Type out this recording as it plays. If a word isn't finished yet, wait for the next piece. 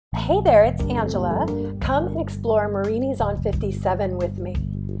Hey there, it's Angela. Come and explore Marini's on 57 with me.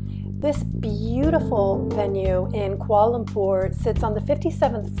 This beautiful venue in Kuala Lumpur sits on the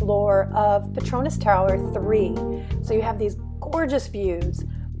 57th floor of Petronas Tower 3. So you have these gorgeous views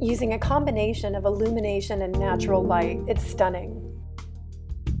using a combination of illumination and natural light. It's stunning.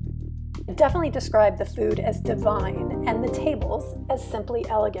 I definitely describe the food as divine and the tables as simply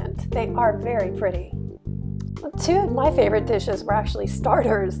elegant. They are very pretty. Two of my favorite dishes were actually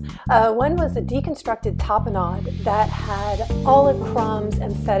starters. One was a deconstructed tapenade that had olive crumbs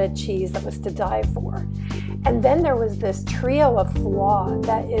and feta cheese that was to die for. And then there was this trio of foie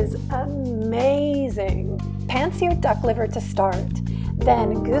that is amazing. Pan-seared duck liver to start,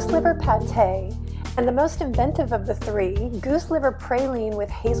 then goose liver pate, and the most inventive of the three, goose liver praline with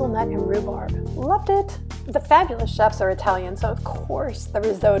hazelnut and rhubarb. Loved it. The fabulous chefs are Italian, so of course the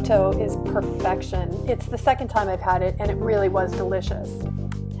risotto is perfection. It's the second time I've had it, and it really was delicious.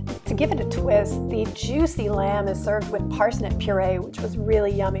 To give it a twist, the juicy lamb is served with parsnip puree, which was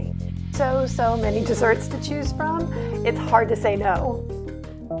really yummy. So many desserts to choose from, it's hard to say no.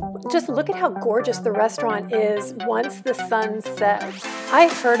 Just look at how gorgeous the restaurant is once the sun sets. I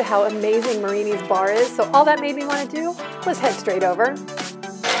heard how amazing Marini's bar is, so all that made me want to do was head straight over.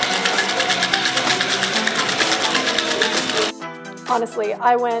 Honestly,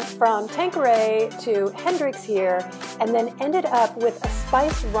 I went from Tanqueray to Hendrick's here and then ended up with a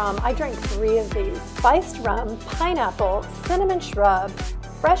spiced rum. I drank 3 of these. Spiced rum, pineapple, cinnamon shrub,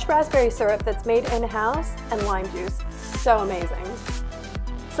 fresh raspberry syrup that's made in-house, and lime juice. So amazing.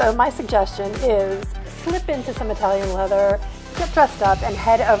 So my suggestion is slip into some Italian leather, get dressed up, and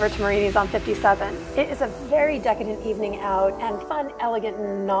head over to Marini's on 57. It is a very decadent evening out and fun, elegant,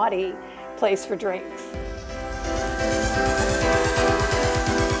 and naughty place for drinks.